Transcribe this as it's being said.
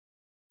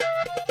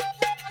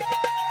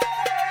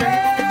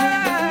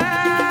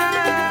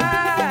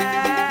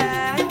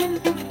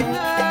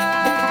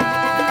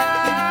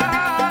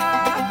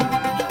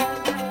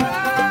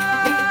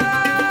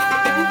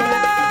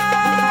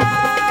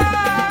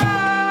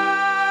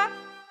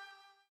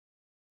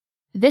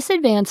This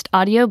advanced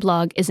audio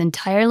blog is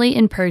entirely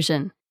in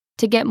Persian.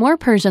 To get more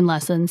Persian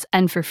lessons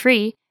and for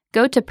free,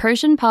 go to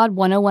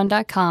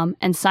PersianPod101.com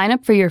and sign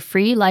up for your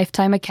free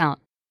lifetime account.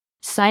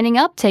 Signing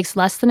up takes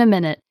less than a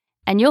minute,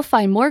 and you'll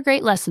find more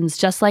great lessons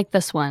just like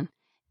this one.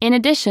 In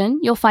addition,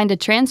 you'll find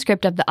a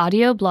transcript of the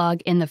audio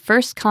blog in the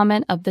first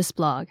comment of this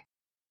blog.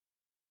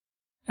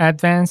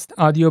 Advanced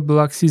Audio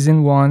Blog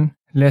Season 1,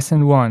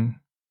 Lesson 1.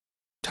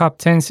 Top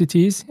 10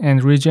 Cities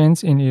and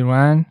Regions in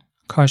Iran,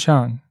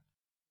 کاشان.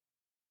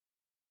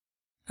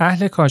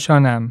 اهل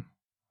کاشانم.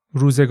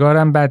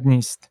 روزگارم بد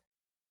نیست.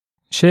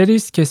 شعری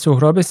است که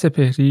سهراب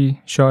سپهری،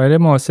 شاعر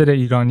معاصر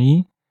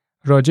ایرانی،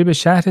 راجع به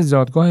شهر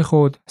زادگاه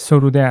خود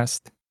سروده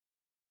است.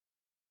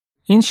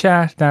 این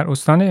شهر در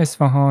استان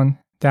اصفهان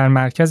در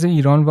مرکز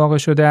ایران واقع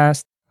شده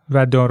است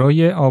و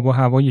دارای آب و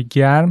هوای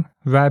گرم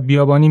و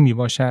بیابانی می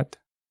باشد.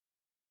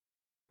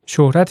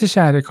 شهرت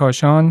شهر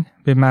کاشان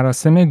به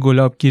مراسم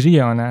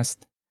گلابگیری آن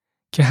است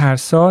که هر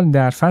سال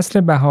در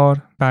فصل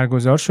بهار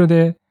برگزار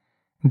شده،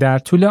 در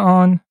طول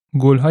آن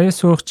گل‌های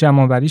سرخ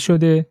جمع‌آوری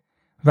شده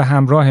و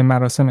همراه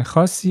مراسم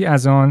خاصی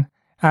از آن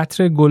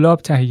عطر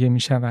گلاب تهیه می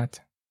شود.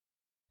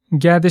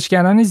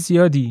 گردشگران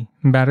زیادی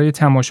برای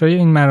تماشای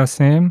این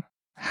مراسم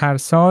هر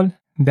سال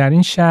در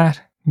این شهر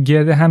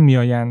گرد هم می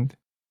آیند.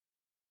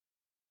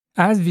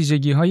 از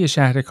ویژگی‌های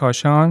شهر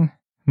کاشان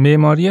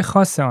معماری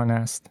خاص آن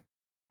است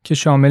که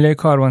شامل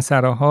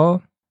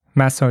کاروانسراها،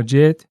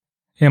 مساجد،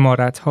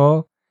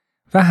 عمارت‌ها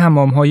و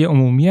حمام‌های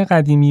عمومی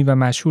قدیمی و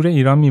مشهور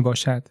ایران می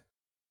باشد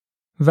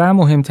و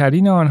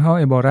مهمترین آنها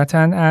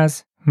عبارتند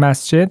از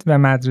مسجد و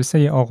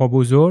مدرسه آقا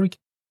بزرگ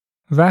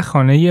و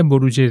خانه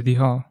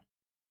بروجردی‌ها.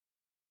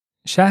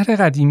 شهر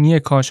قدیمی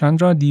کاشان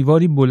را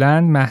دیواری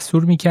بلند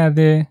محصور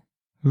می‌کرده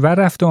و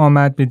رفت و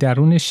آمد به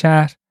درون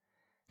شهر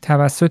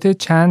توسط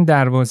چند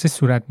دروازه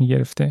صورت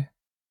می‌گرفته.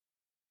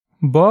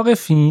 باغ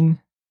فین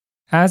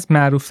از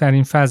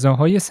معروف‌ترین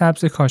فضاهای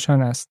سبز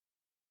کاشان است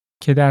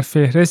که در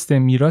فهرست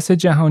میراث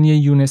جهانی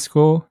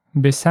یونسکو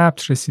به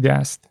ثبت رسیده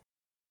است.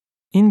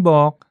 این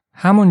باغ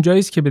همون جایی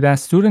است که به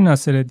دستور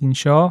ناصرالدین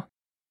شاه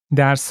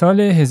در سال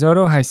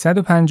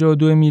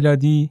 1852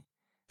 میلادی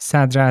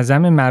صدر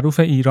اعظم معروف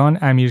ایران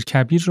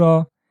امیرکبیر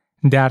را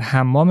در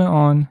حمام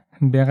آن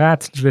به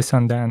قتل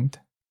رساندند.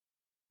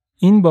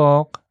 این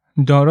باغ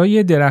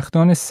دارای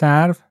درختان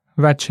سرو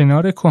و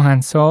چنار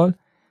کهنسال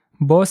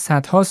با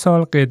صدها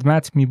سال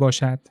قدمت می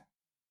باشد.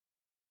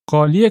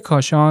 قالی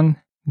کاشان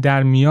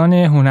در میان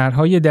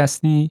هنرهای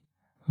دستی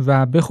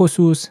و به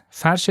خصوص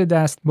فرش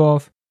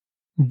دستباف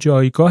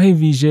جایگاه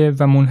ویژه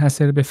و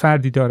منحصر به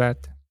فردی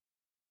دارد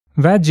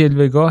و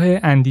جلوه‌گاه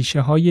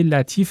اندیشه‌های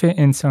لطیف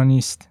انسانی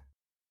است.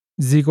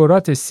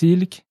 زیگورات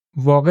سیلک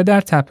واقع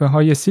در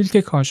تپه‌های سیلک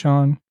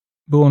کاشان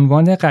به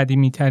عنوان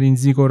قدیمی‌ترین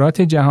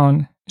زیگورات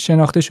جهان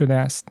شناخته شده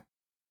است.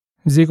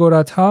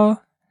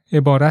 زیگورات‌ها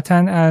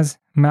عبارتند از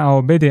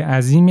معابد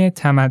عظیم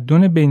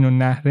تمدن بین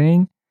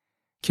النهرین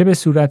که به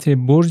صورت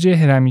برج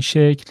هرمی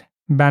شکل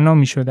بنا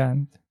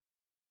می‌شدند.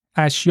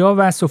 اشیا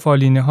و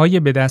سفالینه‌های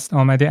به دست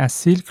آمده از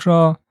سیلک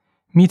را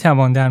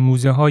می‌توان در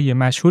موزه‌های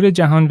مشهور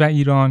جهان و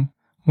ایران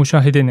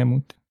مشاهده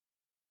نمود.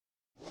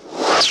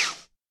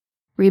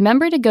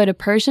 Remember to go to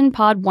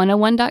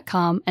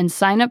PersianPod101.com and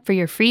sign up for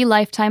your free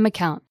lifetime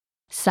account.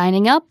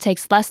 Signing up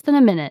takes less than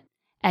a minute,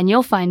 and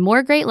you'll find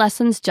more great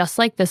lessons just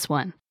like this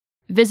one.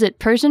 Visit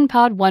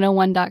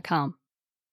PersianPod101.com.